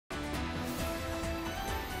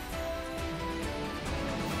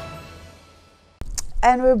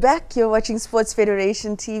And we're back. You're watching Sports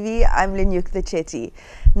Federation TV. I'm Jaftha Chetty.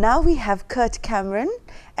 Now we have Kurt Cameron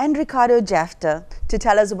and Ricardo Jaftha to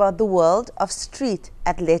tell us about the world of street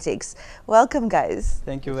athletics. Welcome, guys.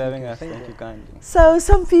 Thank you for having us. Thank you kindly. So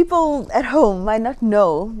some people at home might not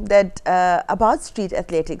know that about street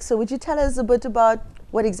athletics. So would you tell us a bit about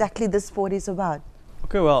what exactly this sport is about?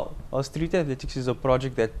 Okay, well, our street athletics is a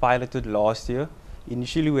project that piloted last year.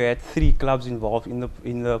 Initially, we had 3 clubs involved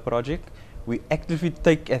in the project. We actively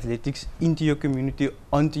take athletics into your community,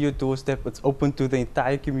 onto your doorstep. It's open to the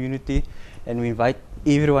entire community, and we invite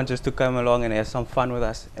everyone just to come along and have some fun with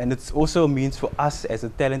us. And it's also a means for us as a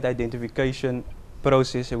talent identification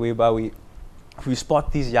process, whereby if we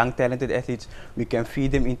spot these young talented athletes, we can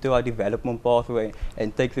feed them into our development pathway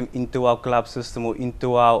and take them into our club system or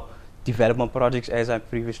into our development projects, as I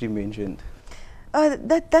previously mentioned.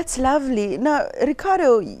 That's lovely. Now,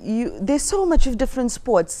 Ricardo, there's so much of different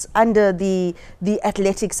sports under the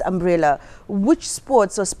athletics umbrella. Which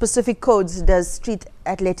sports or specific codes does street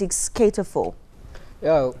athletics cater for?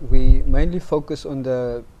 Yeah, we mainly focus on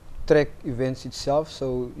the track events itself,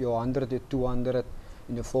 so your 100, your 200,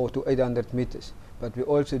 and your 400 to 800 meters. But we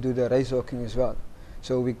also do the race walking as well.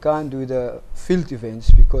 So we can't do the field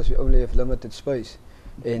events because we only have limited space.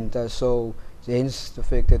 And so hence the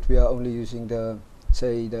fact that we are only using the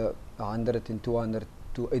 100 and 200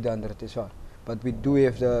 to 800 as well. But we do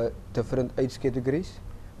have the different age categories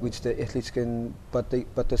which the athletes can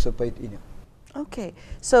participate in. Okay,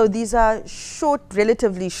 so these are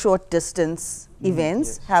relatively short distance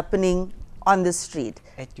events happening on the street.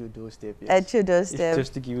 At your doorstep, yes. At your doorstep.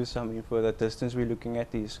 Just to give you some info, the distance we're looking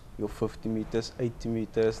at is your 50 meters, 80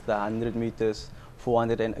 meters, the 100 meters,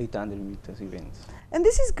 400 and 800 meters events. And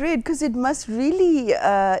this is great because it must really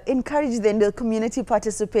encourage then the community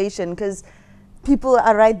participation, because people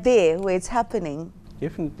are right there where it's happening.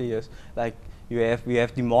 Definitely, yes. Like we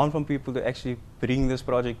have demand from people to actually bring this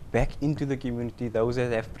project back into the community, those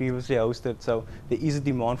that have previously hosted. So there is a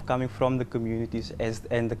demand coming from the communities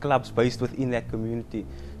and the clubs based within that community.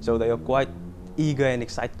 So they are quite eager and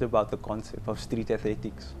excited about the concept of street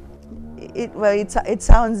athletics. It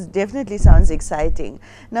definitely sounds exciting.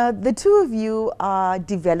 Now, the two of you are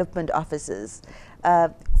development officers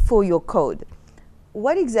for your code.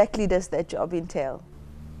 What exactly does that job entail?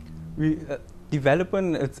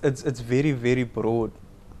 Development, it's very, very broad.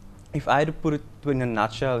 If I had to put it in a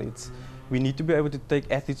nutshell, we need to be able to take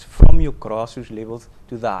athletes from your grassroots levels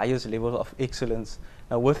to the highest level of excellence.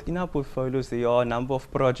 Now, within our portfolios, there are a number of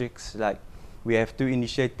projects, like we have to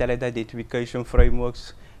initiate talent identification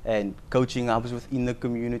frameworks and coaching hubs within the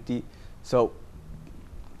community. So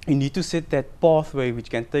you need to set that pathway which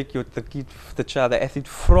can take the athlete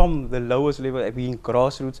from the lowest level, being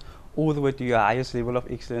grassroots, all the way to your highest level of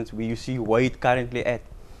excellence, where you see Wade currently at.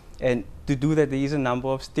 And to do that, there is a number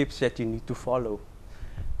of steps that you need to follow.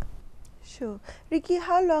 Sure. Ricky,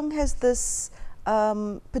 how long has this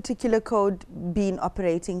particular code been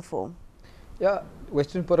operating for? Yeah,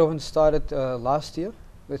 Western Province started last year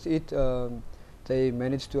with it. They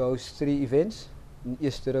managed to host 3 events in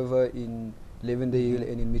East River, in Lavender Hill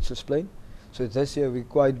and in Mitchell's Plain. So this year we're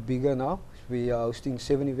quite bigger now. We are hosting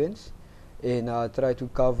 7 events and try to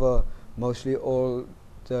cover mostly all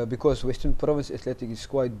because Western Province Athletics is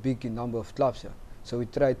quite big in number of clubs. So we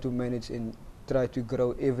try to manage and try to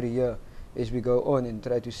grow every year as we go on and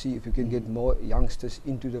try to see if we can get more youngsters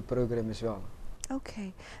into the program as well.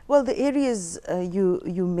 Okay. Well, the areas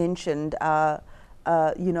you mentioned are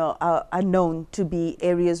known to be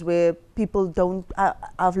areas where people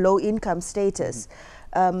have low income status.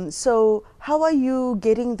 So how are you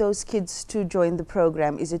getting those kids to join the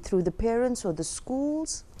program? Is it through the parents or the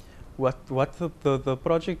schools? What the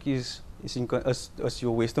project is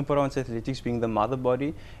your Western Province Athletics being the mother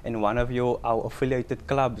body and one of our affiliated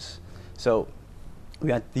clubs. So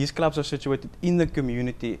these clubs are situated in the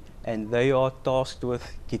community, and they are tasked with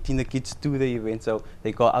getting the kids to the event. So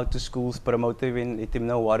they go out to schools, promote the event, let them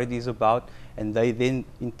know what it is about, and they then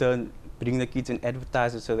in turn bring the kids and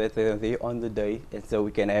advertise it so that they're there on the day, and so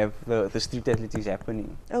we can have the street athletics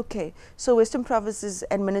happening. Okay, so Western Province is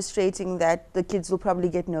administrating that. The kids will probably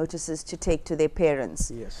get notices to take to their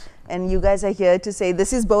parents. Yes. And you guys are here to say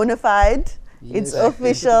this is bona fide, Yes. it's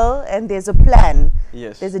official, and there's a plan.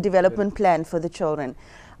 Yes. There's a development plan for the children.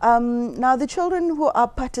 Now, the children who are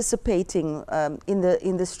participating in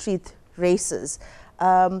the street races,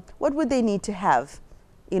 what would they need to have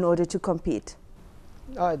in order to compete?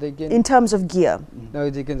 They can, in terms of gear? No,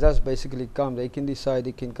 they can just basically come. They can decide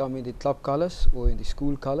they can come in the club colors or in the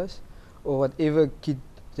school colors or whatever kit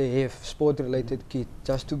they have, sport-related kit,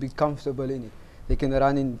 just to be comfortable in it. They can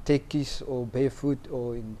run in techies or barefoot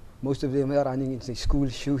or in most of them are running in their school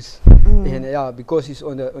shoes. Mm. And yeah, because it's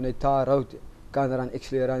on a tar road, can't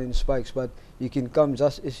actually run in spikes, but you can come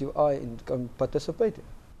just as you are and come participate.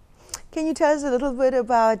 Can you tell us a little bit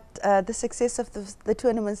about the success of the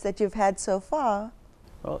tournaments that you've had so far?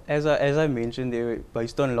 Well, as I mentioned,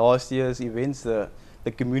 based on last year's events, the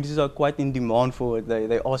communities are quite in demand for it.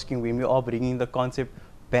 They're asking when we are bringing the concept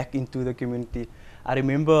back into the community. I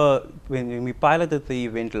remember when we piloted the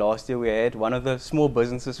event last year, we had one of the small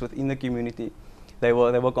businesses within the community. They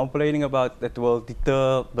were complaining about that will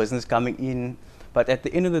deter business coming in. But at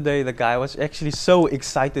the end of the day, the guy was actually so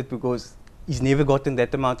excited because he's never gotten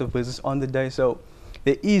that amount of business on the day. So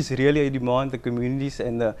there is really a demand. The communities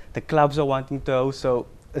and the clubs are wanting to host. So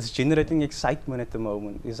it's generating excitement at the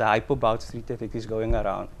moment. There's a hype about street athletics going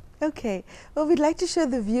around. Okay. Well, we'd like to show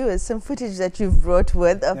the viewers some footage that you've brought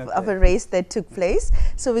with of a race that took place.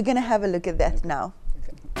 So we're going to have a look at that now.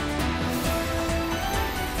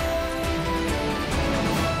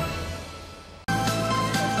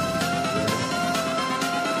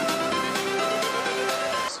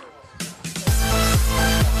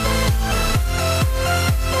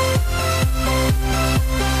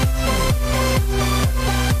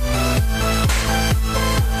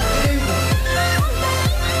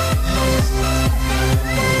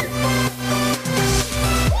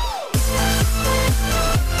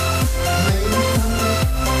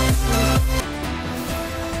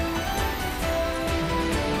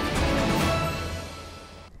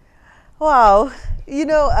 Wow, you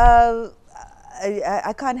know,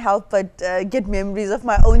 I can't help but get memories of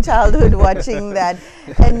my own childhood watching that,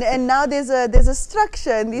 and now there's a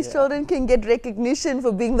structure, and these children can get recognition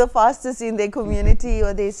for being the fastest in their community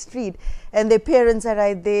or their street, and their parents are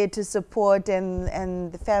right there to support,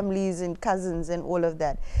 and the families and cousins and all of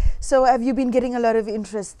that. So have you been getting a lot of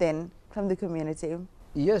interest then from the community?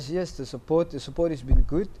 Yes, the support has been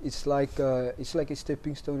good. It's like a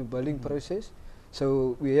stepping stone building process.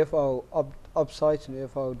 So we have our upsides and we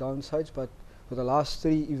have our downsides, but for the last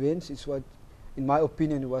 3 events, it's what, in my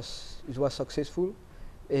opinion, it was successful,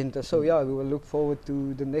 and so yeah, we will look forward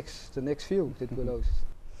to the next few that we'll host.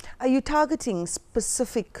 Are you targeting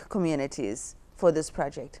specific communities for this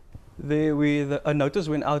project? A notice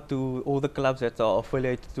went out to all the clubs that are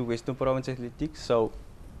affiliated to Western Province Athletics. So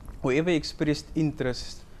whoever expressed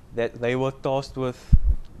interest, that they were tasked with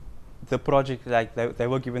the project, like they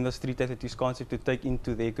were given the street athletics concept to take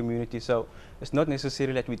into their community. So it's not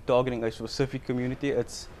necessarily that we're targeting a specific community.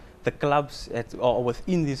 It's the clubs that are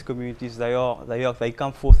within these communities. They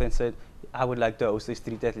come forth and say, I would like to host the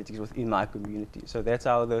street athletics within my community. So that's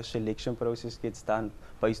how the selection process gets done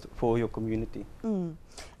based for your community. And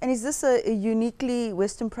is this a uniquely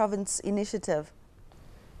Western Province initiative?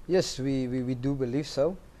 Yes, we do believe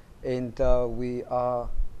so, and we are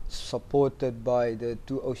supported by the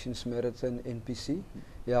Two Oceans Marathon NPC.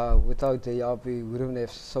 Yeah, without the help we wouldn't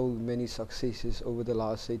have so many successes over the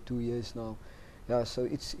last, say, 2 years now. Yeah, so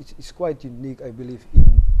it's quite unique, I believe,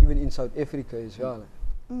 even in South Africa as well.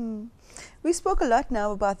 We spoke a lot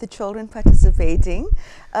now about the children participating.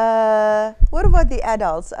 What about the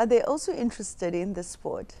adults? Are they also interested in the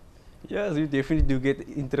sport? Yes, we definitely do get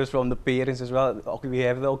interest from the parents as well. We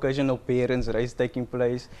have the occasional parents race taking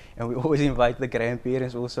place, and we always invite the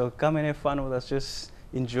grandparents also, come and have fun with us, just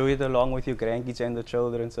enjoy it along with your grandkids and the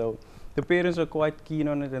children. So the parents are quite keen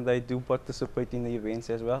on it, and they do participate in the events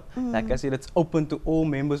as well. Like I said, it's open to all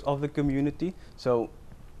members of the community. So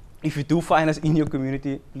if you do find us in your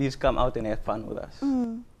community, please come out and have fun with us.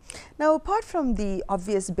 Now, apart from the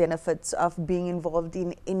obvious benefits of being involved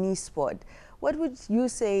in any sport, what would you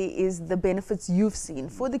say is the benefits you've seen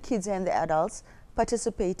for the kids and the adults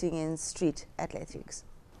participating in street athletics?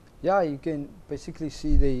 Yeah, you can basically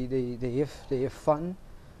see they have fun,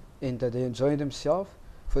 and they enjoy themselves.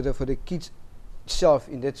 For the kids itself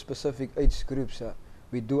in that specific age groups,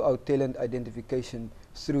 we do our talent identification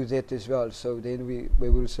through that as well. So then we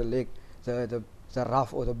will select the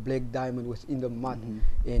rough or the black diamond within the mud,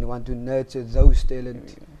 and want to nurture those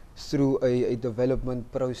talents through a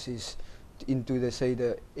development process into the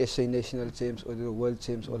SA national champs or the world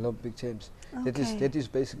champs, Olympic champs. Okay. That is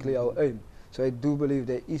basically our aim. So I do believe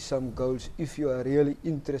there is some goals. If you are really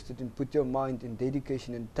interested and put your mind and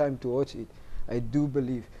dedication and time towards it, I do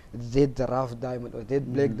believe that the rough diamond or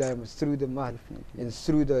that black diamond through the mud and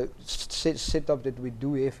through the setup that we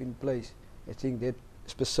do have in place, I think that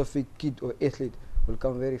specific kid or athlete will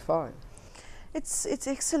come very far. It's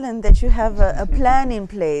excellent that you have a plan in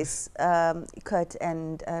place, Kurt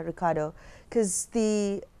and Ricardo, because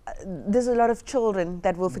the there's a lot of children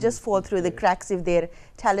that will just fall through the cracks if their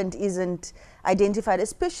talent isn't identified,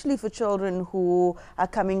 especially for children who are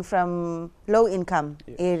coming from low-income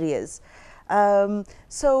areas.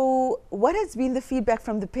 So what has been the feedback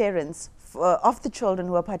from the parents of the children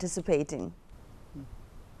who are participating?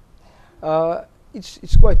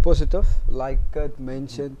 It's quite positive. Like Kurt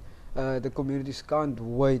mentioned, the communities can't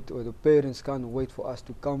wait, or the parents can't wait for us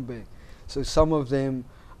to come back. So some of them,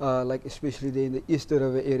 like especially there in the Easter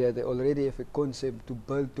River area, they already have a concept to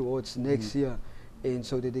build towards next year, and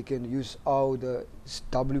so that they can use our the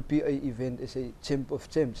WPA event as a champ of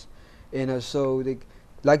champs. And so they,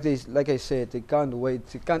 like I said, they can't wait.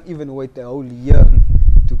 They can't even wait the whole year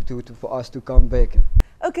for us to come back.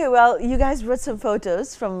 Okay, well, you guys brought some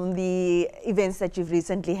photos from the events that you've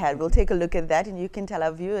recently had. We'll take a look at that, and you can tell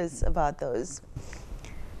our viewers about those.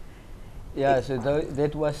 Yeah, so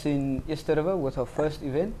that was in Easter River with our first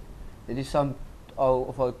event. That is some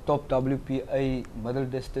of our top WPA middle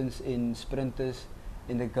distance in sprinters.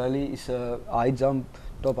 In the gully is a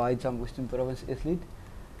top high jump Western Province athlete.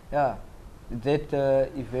 Yeah, that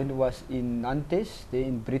event was in Nantes, there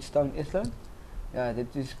in Bridgetown, Island. Yeah,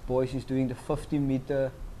 that is boys is doing the 50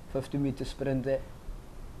 meter sprint there.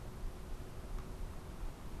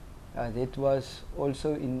 That was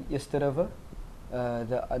also in Easter River.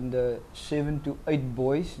 The under 7 to 8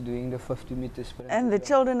 boys doing the 50 meter sprint. And the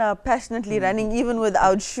children are passionately running even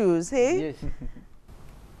without shoes, hey? Yes.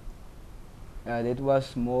 That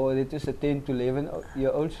was a 10 to 11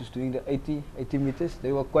 year olds who's doing the 80 meters.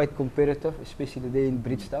 They were quite competitive, especially there in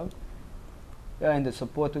Bridgetown. Yeah, and the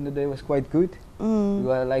support on the day was quite good. We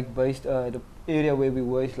were like based, the area where we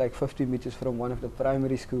were is like 50 meters from one of the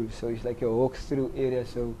primary schools. So it's like a walk-through area,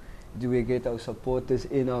 so do we get our supporters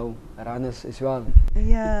in, our runners as well.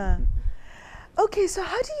 Yeah. Okay, so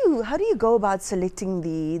how do you go about selecting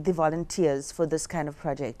the volunteers for this kind of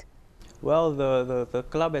project? Well, the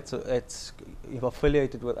club it's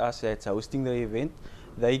affiliated with us, that's hosting the event.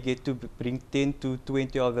 They get to bring 10 to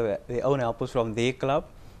 20 of their own helpers from their club.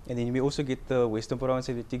 And then we also get the Western Province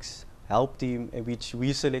Athletics help team, which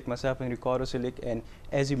we select, myself and Ricardo select. And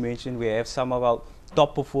as you mentioned, we have some of our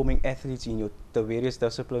top performing athletes in the various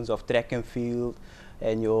disciplines of track and field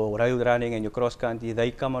and your rail running and your cross country. They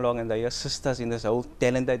come along and they assist us in this whole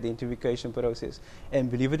talent identification process. And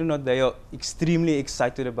believe it or not, they are extremely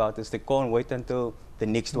excited about this. They can't wait until the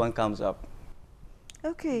next one comes up.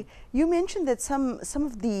 Okay, you mentioned that some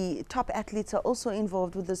of the top athletes are also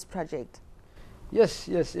involved with this project. Yes,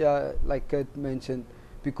 yeah, like Kurt mentioned,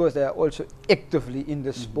 because they are also actively in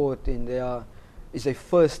the sport, and it's a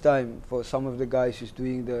first time for some of the guys who's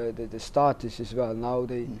doing the starters as well. Now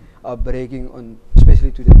they are bragging on,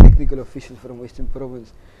 especially to the technical officials from Western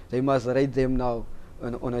Province. They must rate them now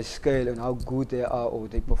on a scale on how good they are or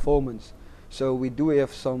their performance. So we do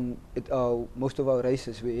have some, most of our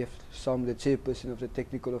races, we have some, the chairperson of the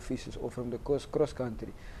technical officials or from the cross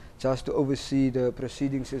country, just to oversee the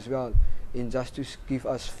proceedings as well, and just to give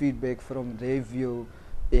us feedback from their view,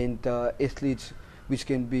 and athletes which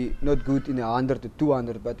can be not good in 100 to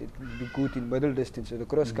 200, but it can be good in middle distance or the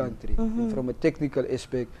cross country, and from a technical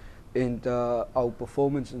aspect, and our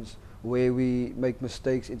performances where we make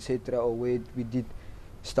mistakes, etc., or where we did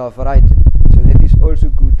stuff right. So that is also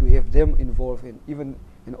good to have them involved,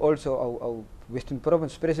 and also our Western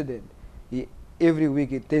Province president, every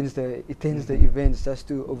week it attends the events just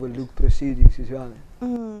to overlook proceedings as well.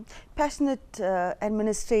 Passionate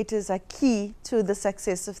administrators are key to the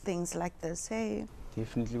success of things like this, hey?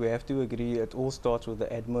 Definitely, we have to agree. It all starts with the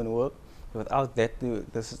admin work. Without that,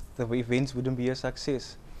 the events wouldn't be a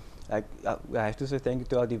success. I have to say thank you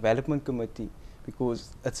to our development committee,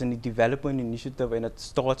 because it's a development initiative and it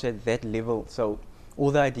starts at that level. So all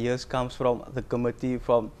the ideas comes from the committee,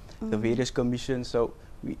 from the various commissions. So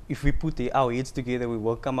if we put our heads together, we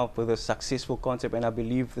will come up with a successful concept. And I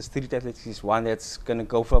believe the street athletics is one that's going to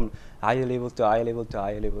go from higher level to higher level to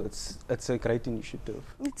higher level. It's a great initiative.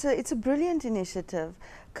 It's a brilliant initiative.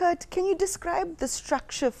 Kurt, can you describe the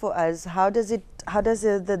structure for us? How does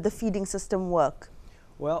the feeding system work?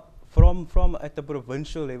 Well, from at the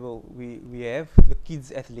provincial level, we have the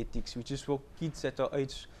kids athletics, which is for kids that are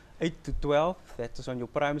aged 8 to 12. That is on your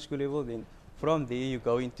primary school level. Then from there you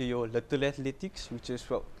go into your little athletics, which is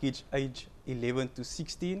for kids age 11 to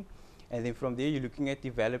 16. And then from there you're looking at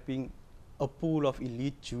developing a pool of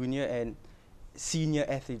elite junior and senior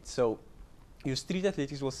athletes. So your street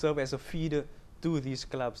athletics will serve as a feeder to these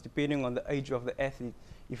clubs, depending on the age of the athlete.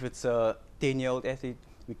 If it's a 10-year-old athlete,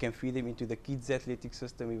 we can feed them into the kids athletic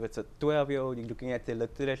system. If it's a 12-year-old, you're looking at the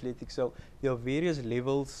little athletics. So there are various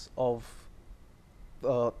levels of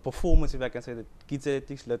performance, if I can say that, kids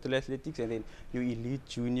athletics, little athletics, and then your elite,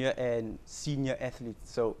 junior, and senior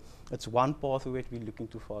athletes. So it's one pathway that we're looking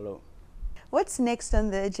to follow. What's next on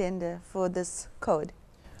the agenda for this code?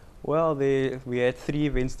 Well, we had 3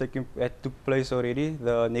 events that took place already.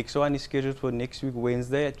 The next one is scheduled for next week,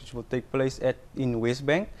 Wednesday, which will take place in West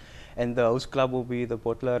Bank. And the host club will be the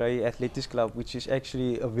Botlaray Athletics Club, which is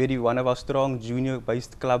actually one of our strong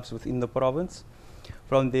junior-based clubs within the province.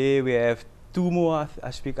 From there, we have 2 more,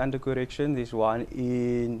 I speak under correction. There's one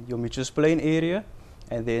in your Mitchells Plain area,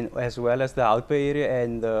 and then as well as the Hout area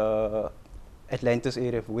and the Atlantis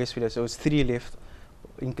area of Westfield. So it's 3 left,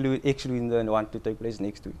 excluding the one to take place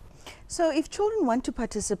next week. So if children want to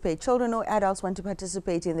participate, children or adults want to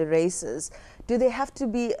participate in the races, do they have to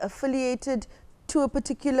be affiliated to a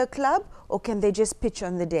particular club, or can they just pitch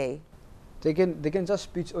on the day? They can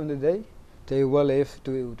just pitch on the day. They will have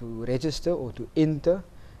to register or to enter,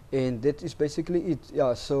 and that is basically it.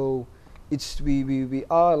 Yeah, so we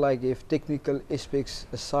are like have technical aspects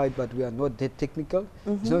aside, but we are not that technical.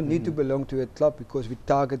 There's no need to belong to a club, because we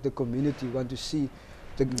target the community. We want to see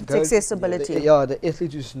the accessibility. The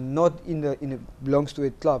athlete who's not belongs to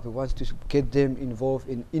a club. We want to get them involved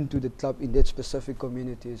into the club in that specific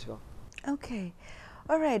community as well. Okay,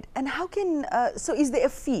 all right. And how can so is there a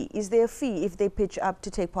fee? Is there a fee if they pitch up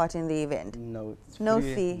to take part in the event? No, it's no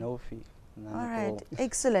free, fee. No fee. None All at right, all.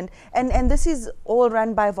 excellent. And this is all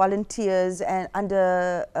run by volunteers and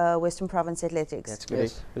under Western Province Athletics. That's correct.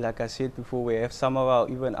 Yes. Like I said before, we have some of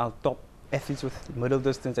even our top athletes with middle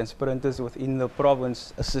distance and sprinters within the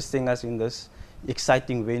province assisting us in this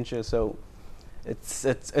exciting venture. So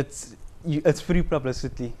it's free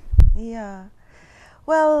publicity. Yeah.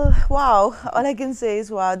 Well, wow. All I can say is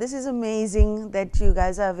wow. This is amazing that you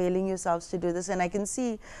guys are availing yourselves to do this, and I can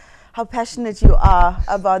see how passionate you are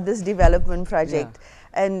about this development project,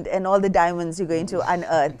 and all the diamonds you're going to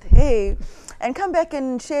unearth. Hey, and come back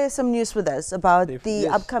and share some news with us about the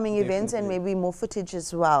upcoming events and maybe more footage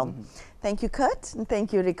as well. Thank you, Kurt, and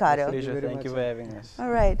thank you, Ricardo. Pleasure. Thank you for having us. All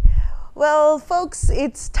right. Well, folks,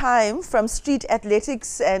 it's time from street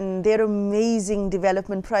athletics and their amazing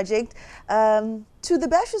development project to the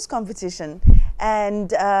Bashes competition.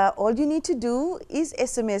 And all you need to do is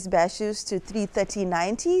SMS Bashes to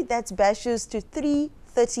 33090. That's Bashes to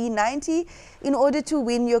 33090 in order to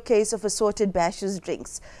win your case of assorted Bashes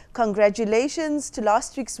drinks. Congratulations to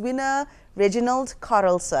last week's winner, Reginald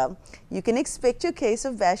Carlser. You can expect your case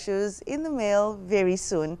of Bashes in the mail very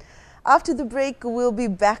soon. After the break, we'll be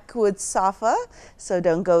back with Safa, so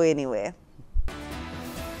don't go anywhere.